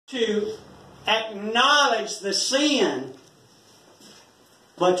to acknowledge the sin,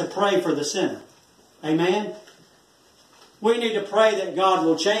 but to pray for the sinner. Amen? We need to pray that God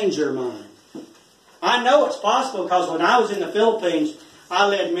will change your mind. I know it's possible because when I was in the Philippines, I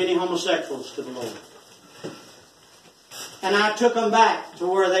led many homosexuals to the Lord. And I took them back to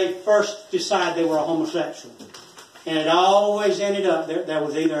where they first decided they were a homosexual. And it always ended up, there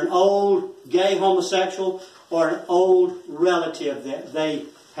was either an old gay homosexual or an old relative that they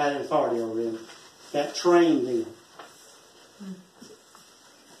had authority over them, that trained them.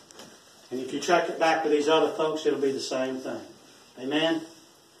 And if you track it back with these other folks, it'll be the same thing. Amen?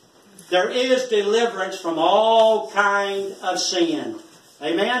 There is deliverance from all kind of sin.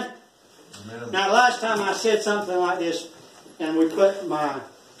 Amen? Amen. Now, last time I said something like this, and we put my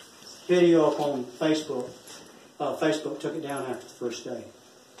video up on Facebook. Facebook took it down after the first day.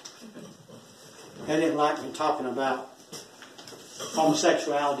 They didn't like me talking about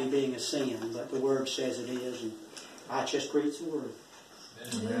homosexuality being a sin, but the Word says it is, and I just read the Word.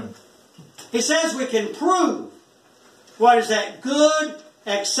 Amen. He says we can prove what is that good,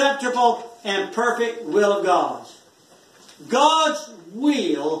 acceptable, and perfect will of God. God's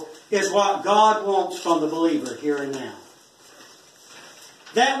will is what God wants from the believer here and now.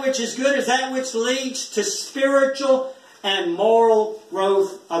 That which is good is that which leads to spiritual and moral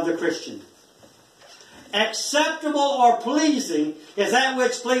growth of the Christian. Acceptable or pleasing is that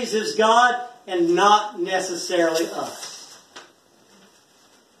which pleases God and not necessarily us.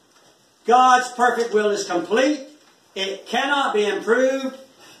 God's perfect will is complete. It cannot be improved.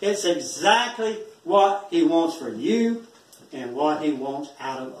 It's exactly what He wants for you and what He wants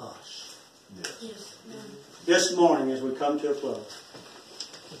out of us. Yes. This morning as we come to a close,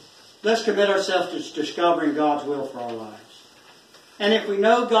 let's commit ourselves to discovering God's will for our lives. And if we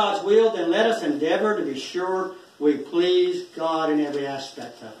know God's will, then let us endeavor to be sure we please God in every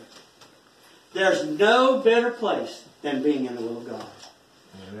aspect of it. There's no better place than being in the will of God.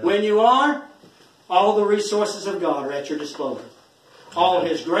 Amen. When you are, all the resources of God are at your disposal. All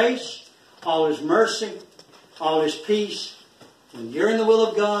His grace, all His mercy, all His peace. When you're in the will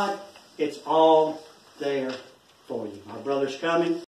of God, it's all there for you. Our brother's coming.